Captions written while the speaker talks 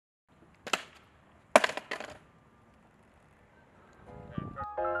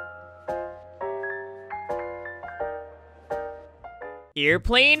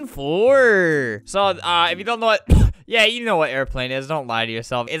Airplane 4. So, if you don't know what... yeah, you know what Airplane is. Don't lie to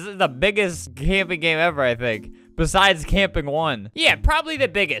yourself. It's the biggest camping game ever, I think. Besides Camping 1. Yeah, probably the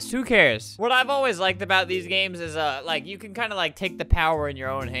biggest. Who cares? What I've always liked about these games is, like, you can kind of, like, take the power in your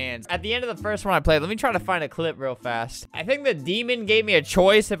own hands. At the end of the first one I played, let me try to find a clip real fast. I think the demon gave me a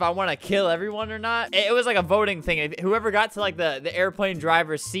choice if I want to kill everyone or not. It was like a voting thing. Whoever got to, like, the airplane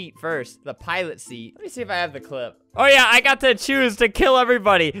driver's seat first, the pilot seat. Let me see if I have the clip. Oh yeah, I got to choose to kill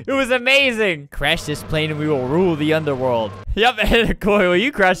everybody. It was amazing. Crash this plane and we will rule the underworld. Yep, cool. Will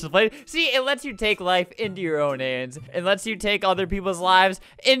you crash the plane? See, it lets you take life into your own hands. It lets you take other people's lives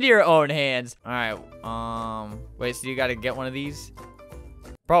into your own hands. All right, wait, so you gotta get one of these?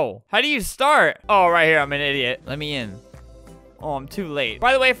 Bro, how do you start? Oh, right here, I'm an idiot. Let me in. Oh, I'm too late.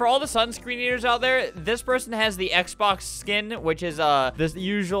 By the way, for all the sunscreen eaters out there, this person has the Xbox skin, which is this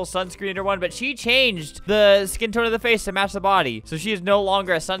usual sunscreen eater one, but she changed the skin tone of the face to match the body. So she is no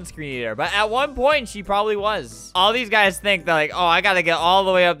longer a sunscreen eater. But at one point, she probably was. All these guys think they're like, oh, I gotta get all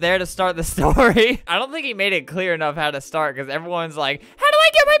the way up there to start the story. I don't think he made it clear enough how to start because everyone's like, how do I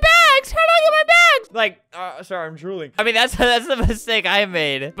get my bags? How do I get my bags? Like, sorry, I'm drooling. I mean, that's the mistake I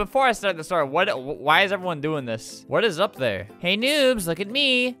made. Before I start the story, why is everyone doing this? What is up there? Hey, noobs, look at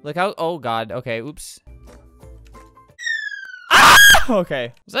me. Look how, oh God, okay, oops. Ah!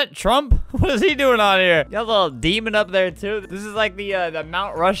 Okay, is that Trump? What is he doing on here? You got a little demon up there too. This is like the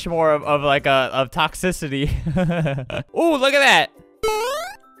Mount Rushmore of toxicity. Oh, look at that.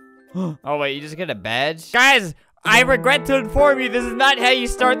 Oh wait, you just get a badge? Guys, I regret to inform you, this is not how you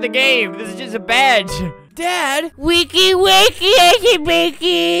start the game. This is just a badge. Dad? Wiki wiki akey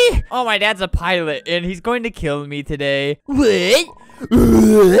bakey. Oh, my dad's a pilot, and he's going to kill me today. What?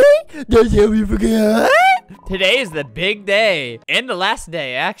 Don't tell me forget. Today is the big day. And the last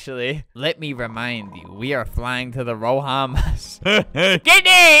day, actually. Let me remind you, we are flying to the Rohamas. Get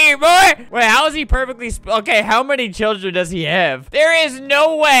here, boy! Wait, how is he perfectly... Okay, how many children does he have? There is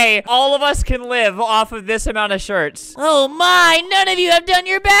no way all of us can live off of this amount of shirts. Oh my, none of you have done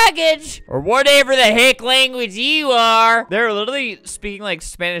your baggage. Or whatever the heck language you are. They were literally speaking like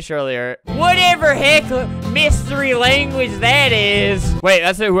Spanish earlier. Whatever heck mystery language that is. Wait,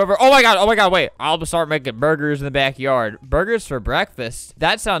 that's it, whoever... Oh my god, wait. I'll start making burgers in the backyard. Burgers for breakfast?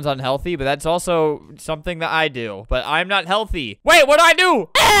 That sounds unhealthy, but that's also something that I do. But I'm not healthy. Wait, what do I do?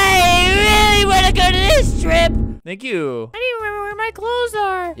 I really want to go to this trip. Thank you. I don't even remember where my clothes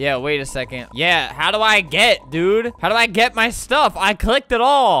are. Yeah, wait a second. Yeah, how do I get, dude? How do I get my stuff? I clicked it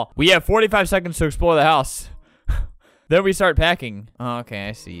all. We have 45 seconds to explore the house. Then we start packing. Oh, okay,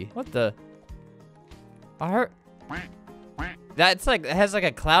 I see. What the? I heard... That's like, it has like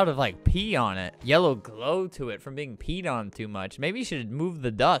a cloud of like pee on it. Yellow glow to it from being peed on too much. Maybe you should move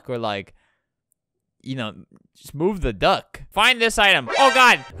the duck or like, you know, just move the duck. Find this item. Oh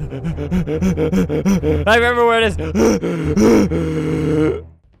God. I remember where it is.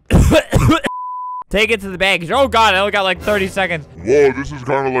 Take it to the bag. Oh God, I only got like 30 seconds. Whoa, this is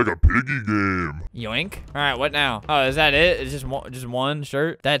kind of like a piggy game. Yoink. All right, what now? Oh, is that it? It's just one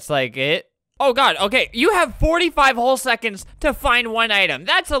shirt? That's like it? Oh God, okay, you have 45 whole seconds to find one item.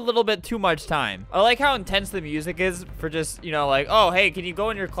 That's a little bit too much time. I like how intense the music is for just, you know, like, oh, hey, can you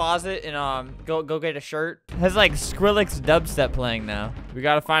go in your closet and go get a shirt? It has like Skrillex dubstep playing now. We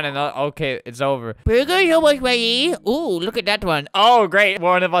gotta find another, okay, it's over. Burger, almost ready. Ooh, look at that one. Oh, great,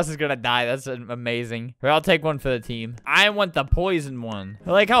 one of us is gonna die. That's amazing. Here, I'll take one for the team. I want the poison one.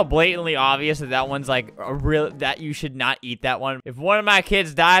 I like how blatantly obvious that one's like a real, that you should not eat that one. If one of my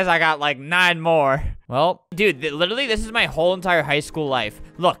kids dies, I got like 9 more. Well, dude, literally, this is my whole entire high school life.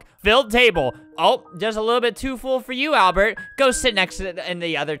 Look, filled table. Oh, just a little bit too full for you, Albert. Go sit next to in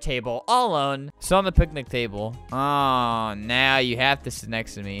the other table, all alone. So on the picnic table. Oh, now you have to sit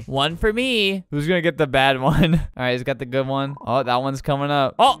next to me. One for me. Who's gonna get the bad one? All right, he's got the good one. Oh, that one's coming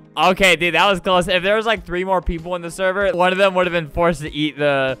up. Oh, okay, dude, that was close. If there was like 3 more people in the server, one of them would have been forced to eat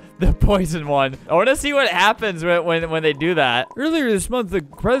the poison one. I want to see what happens when they do that. Earlier this month, the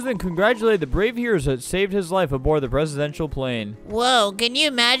president congratulated the brave heroes that saved his life aboard the presidential plane. Whoa, can you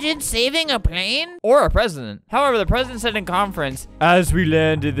imagine saving a plane? Or a president. However, the president said in conference, as we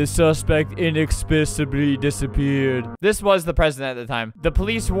landed, the suspect inexplicably disappeared. This was the president at the time. The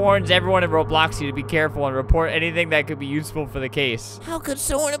police warns everyone in Roblox to be careful and report anything that could be useful for the case. How could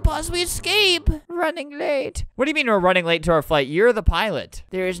someone possibly escape? Running late. What do you mean we're running late to our flight? You're the pilot.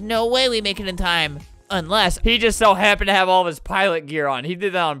 There is no way we make it in time. Unless he just so happened to have all of his pilot gear on. He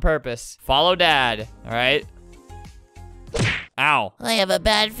did that on purpose. Follow dad. All right. Ow. I have a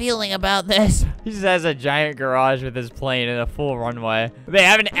bad feeling about this. He just has a giant garage with his plane and a full runway. They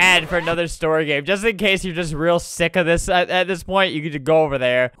have an ad for another story game. Just in case you're just real sick of this at this point, you could just go over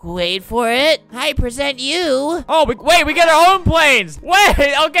there. Wait for it. I present you. Oh, wait, we get our own planes. Wait,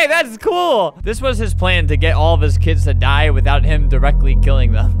 okay, that's cool. This was his plan to get all of his kids to die without him directly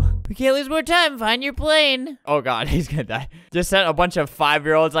killing them. We can't lose more time. Find your plane. Oh, God, he's gonna die. Just sent a bunch of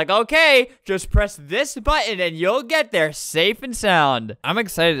 5-year-olds like, okay, just press this button and you'll get there safe and sound. I'm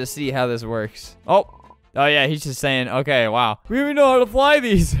excited to see how this works. Oh, yeah, he's just saying, okay, wow. We don't even know how to fly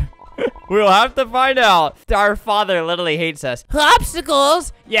these. We'll have to find out. Our father literally hates us.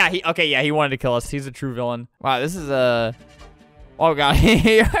 Obstacles. Yeah, he wanted to kill us. He's a true villain. Wow, this is a... Oh, God,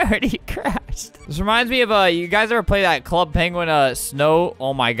 he already crashed. This reminds me of, you guys ever play that Club Penguin, Snow?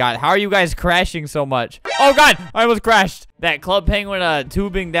 Oh, my God. How are you guys crashing so much? Oh, God, I almost crashed. That Club Penguin,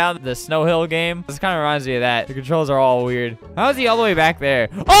 tubing down the Snow Hill game. This kind of reminds me of that. The controls are all weird. How is he all the way back there?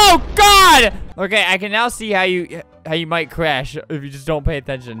 Oh, God! Okay, I can now see how you might crash if you just don't pay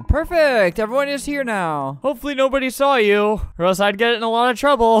attention. Perfect. Everyone is here now. Hopefully nobody saw you, or else I'd get in a lot of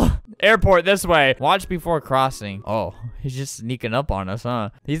trouble. Airport this way. Watch before crossing. Oh, he's just sneaking up on us, huh?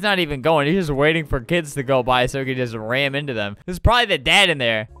 He's not even going. He's just waiting for kids to go by so he can just ram into them. There's probably the dad in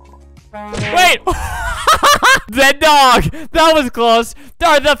there. Wait! That dog! That was close.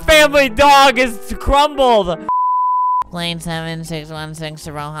 The family dog is crumbled. Plane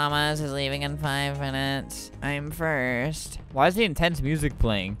 7616 to Rohamas is leaving in 5 minutes. I'm first. Why is the intense music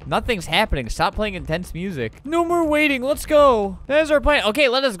playing? Nothing's happening. Stop playing intense music. No more waiting. Let's go. There's our plane. Okay,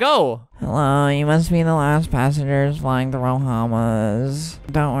 let us go. Hello, you must be the last passengers flying to Rohamas.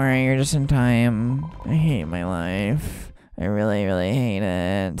 Don't worry, you're just in time. I hate my life. I really, really hate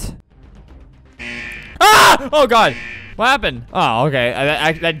it. Ah! Oh, God. What happened? Oh, okay.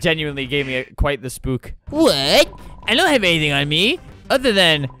 That genuinely gave me quite the spook. What? I don't have anything on me other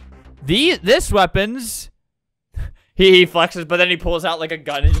than this weapons. He flexes, but then he pulls out like a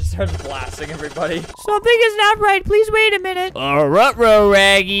gun and just starts blasting everybody. Something is not right. Please wait a minute. Ruh-roh,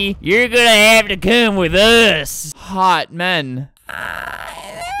 Raggy. You're gonna have to come with us. Hot men.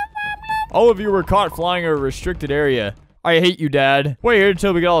 All of you were caught flying a restricted area. I hate you, Dad. Wait here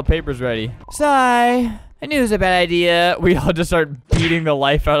until we get all the papers ready. Sigh. I knew it was a bad idea. We all just start beating the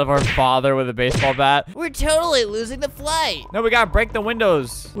life out of our father with a baseball bat. We're totally losing the flight. No, we gotta break the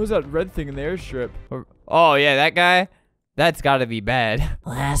windows. What is that red thing in the airstrip? Oh, yeah, that guy? That's gotta be bad.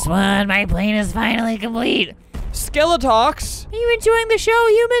 Last one. My plane is finally complete. Skeletox. Are you enjoying the show,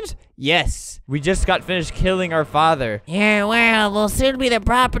 humans? Yes. We just got finished killing our father. Your world will soon be the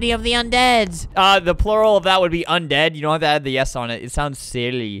property of the undeads. The plural of that would be undead. You don't have to add the yes on it. It sounds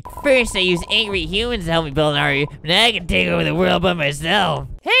silly. First, I used angry humans to help me build an army, but now I can take over the world by myself.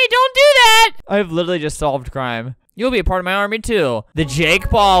 Hey, don't do that! I've literally just solved crime. You'll be a part of my army too. The Jake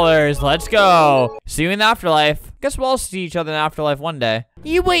Paulers. Let's go. See you in the afterlife. Guess we'll all see each other in the afterlife one day.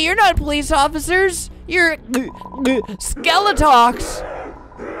 Wait, you're not police officers. You're Skeletox.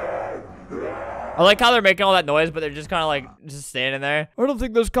 I like how they're making all that noise, but they're just kind of like just standing there. I don't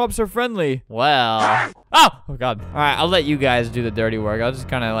think those cops are friendly. Well. Oh God. All right, I'll let you guys do the dirty work. I'll just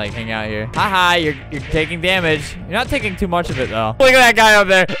kind of like hang out here. Haha, you're taking damage. You're not taking too much of it though. Look at that guy up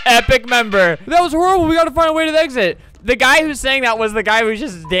there. Epic member. That was horrible. We got to find a way to the exit. The guy who's saying that was the guy who's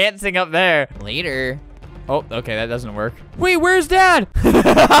just dancing up there. Later. Oh, okay, that doesn't work. Wait, where's Dad?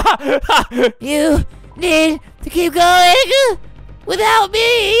 You need to keep going without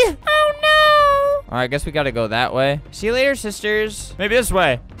me. Oh no. All right, I guess we gotta go that way. See you later, sisters. Maybe this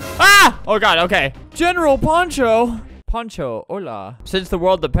way. Ah! Oh God, okay. General Poncho. Poncho, hola. Since the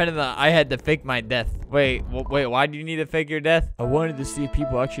world depended on I had to fake my death. Wait, why do you need to fake your death? I wanted to see if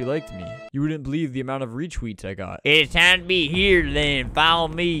people actually liked me. You wouldn't believe the amount of retweets I got. It's time to be here then, follow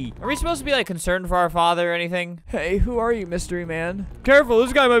me. Are we supposed to be like concerned for our father or anything? Hey, who are you, mystery man? Careful,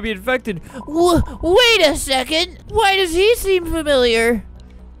 this guy might be infected. Wait a second. Why does he seem familiar?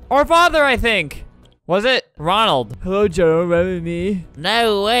 Our father, I think. Was it? Ronald. Hello, Joe. Remember me?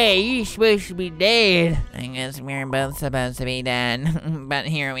 No way. You're supposed to be dead. I guess we're both supposed to be dead. But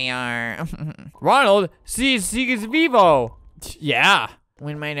here we are. Ronald? Sigues vivo. Yeah.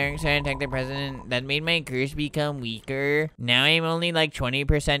 When my dark side attacked the president, that made my curse become weaker. Now I'm only like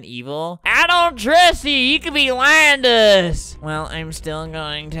 20% evil. I don't trust you. You could be lying to us. Well, I'm still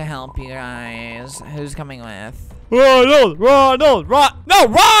going to help you guys. Who's coming with? Ronald! No,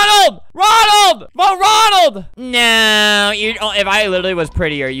 Ronald! No, if I literally was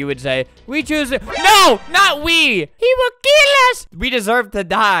prettier, you would say, we choose it. No, not we. He will kill us. We deserve to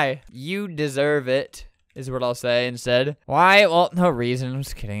die. You deserve it, is what I'll say instead. Why? Well, no reason. I'm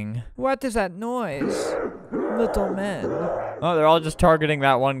just kidding. What is that noise? Little men. Oh, they're all just targeting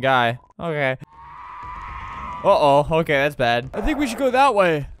that one guy. Okay. Uh-oh. Okay, that's bad. I think we should go that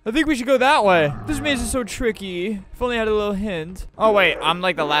way. I think we should go that way. This maze is so tricky. If only I had a little hint. Oh, wait. I'm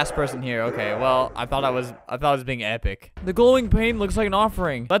like the last person here. Okay, well, I thought I was being epic. The glowing pane looks like an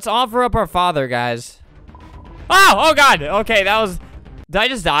offering. Let's offer up our father, guys. Oh God. Okay, that was... Did I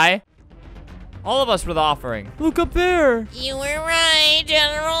just die? All of us were the offering. Look up there. You were right,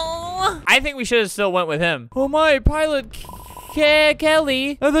 General. I think we should have still went with him. Oh my, Pilot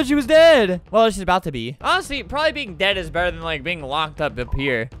Kelly. I thought she was dead. Well, she's about to be. Honestly, probably being dead is better than like being locked up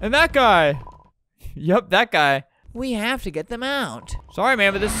here. And that guy. Yup, that guy. We have to get them out. Sorry,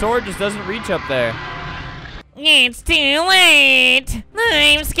 man, but this sword just doesn't reach up there. It's too late.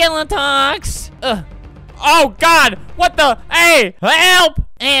 I'm Skeletox. Oh, God. What the? Hey, help.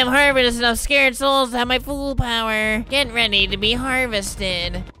 I am harvesting enough scared souls to have my full power. Get ready to be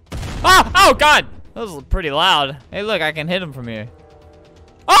harvested. Oh, God. That was pretty loud. Hey, look, I can hit him from here.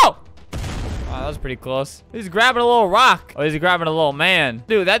 Oh! That was pretty close. He's grabbing a little rock. Oh, he's grabbing a little man.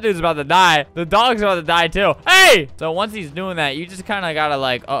 Dude, that dude's about to die. The dog's about to die, too. Hey! So once he's doing that, you just kind of gotta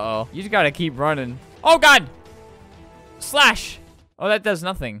like, you just gotta keep running. Oh, God! Slash! Oh, that does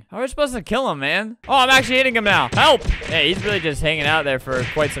nothing. How are we supposed to kill him, man? Oh, I'm actually hitting him now. Help! Hey, he's really just hanging out there for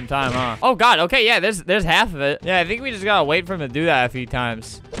quite some time, huh? Oh, God. Okay, yeah, there's half of it. Yeah, I think we just gotta wait for him to do that a few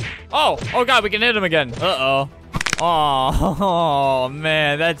times. Oh, God, we can hit him again. Uh-oh. Oh,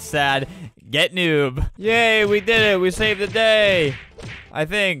 man, that's sad. Get noob. Yay, we did it. We saved the day. I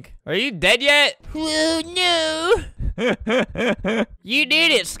think. Are you dead yet? Oh, no. You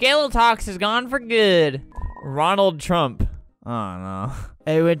did it. Skeletox is gone for good. Ronald Trump. Oh, no.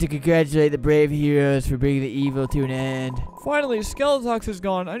 I want to congratulate the brave heroes for bringing the evil to an end. Finally, Skeletox is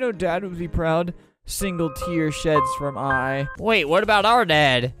gone. I know Dad would be proud. Single tear sheds from eye. Wait, what about our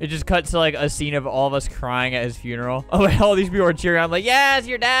dad? It just cuts to like a scene of all of us crying at his funeral. Oh, wait, all these people are cheering. I'm like, yes,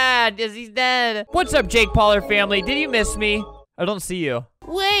 your dad. Yes, he's dead. What's up, Jake Pollard family? Did you miss me? I don't see you.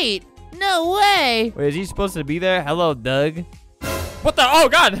 Wait, no way. Wait, is he supposed to be there? Hello, Doug. What the? Oh,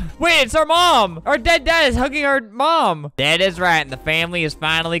 God. Wait, it's our mom. Our dead dad is hugging our mom. That is right. And the family is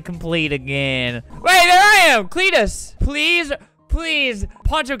finally complete again. Wait, there I am. Cletus. Please,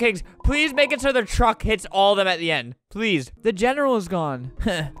 Poncho Cakes, please make it so their truck hits all of them at the end. Please. The general is gone.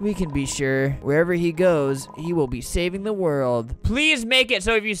 We can be sure. Wherever he goes, he will be saving the world. Please make it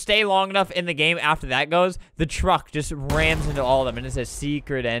so if you stay long enough in the game after that goes, the truck just rams into all of them and it's a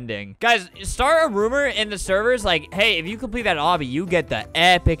secret ending. Guys, start a rumor in the servers like, hey, if you complete that obby, you get the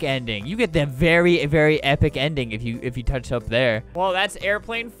epic ending. You get the very, very epic ending if you touch up there. Well, that's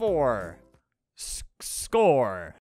Airplane 4. Score.